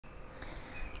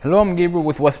Hello, I'm Gabriel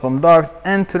with West Palm Dogs,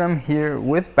 and today I'm here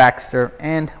with Baxter,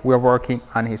 and we're working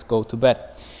on his go to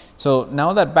bed. So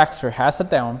now that Baxter has it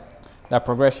down, that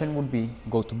progression would be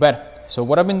go to bed. So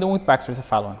what I've been doing with Baxter is the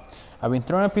following. I've been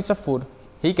throwing a piece of food,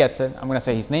 he gets it, I'm gonna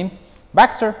say his name,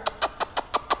 Baxter,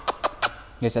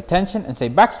 gets attention and say,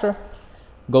 Baxter,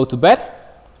 go to bed,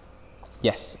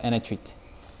 yes, and I treat.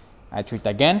 I treat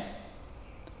again,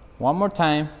 one more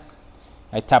time,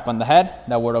 I tap on the head,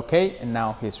 that word okay, and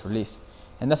now he's released.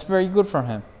 And that's very good for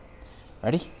him.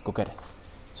 Ready? Go get it.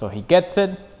 So he gets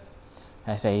it.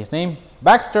 I say his name,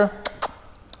 Baxter.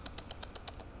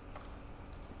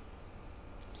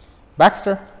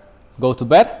 Baxter, go to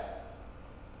bed.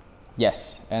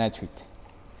 Yes, and I treat.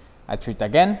 I treat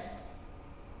again.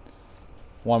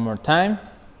 One more time.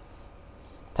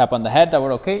 Tap on the head, that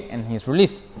word okay, and he's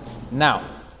released. Now,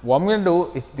 what I'm gonna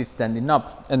do is be standing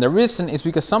up. And the reason is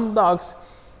because some dogs,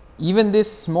 even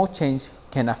this small change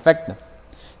can affect them.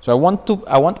 So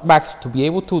I want Baxter to be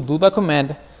able to do the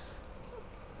command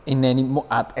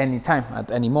at any time, at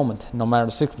any moment, no matter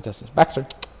the circumstances. Baxter,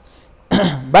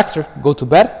 Baxter, go to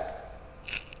bed.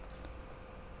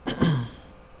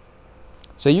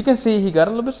 So you can see he got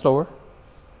a little bit slower.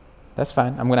 That's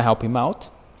fine. I'm gonna help him out.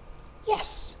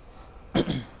 Yes.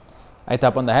 I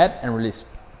tap on the head and release.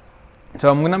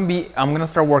 So I'm gonna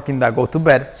start working that go to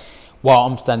bed while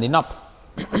I'm standing up.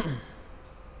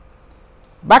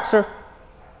 Baxter.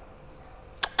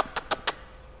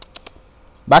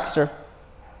 Baxter,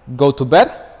 go to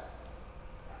bed.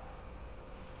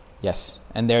 Yes,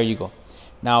 and there you go.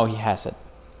 Now he has it.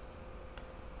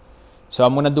 So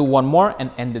I'm gonna do one more and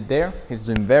end it there. He's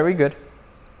doing very good.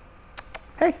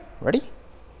 Hey, ready?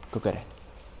 Go get it.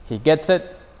 He gets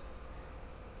it.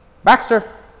 Baxter.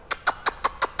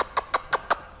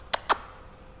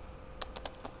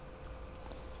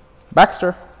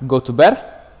 Baxter, go to bed.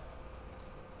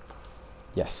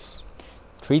 Yes.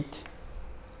 Treat.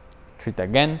 Treat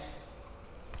again.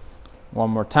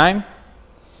 One more time.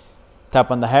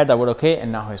 Tap on the head, that would okay,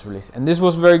 and now he's released. And this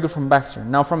was very good from Baxter.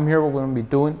 Now from here, what we're going to be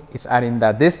doing is adding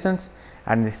that distance,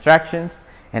 adding distractions,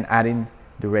 and adding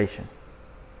duration.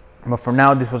 But for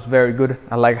now, this was very good.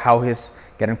 I like how he's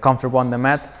getting comfortable on the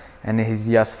mat, and he's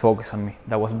just focused on me.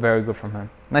 That was very good from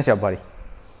him. Nice job, buddy.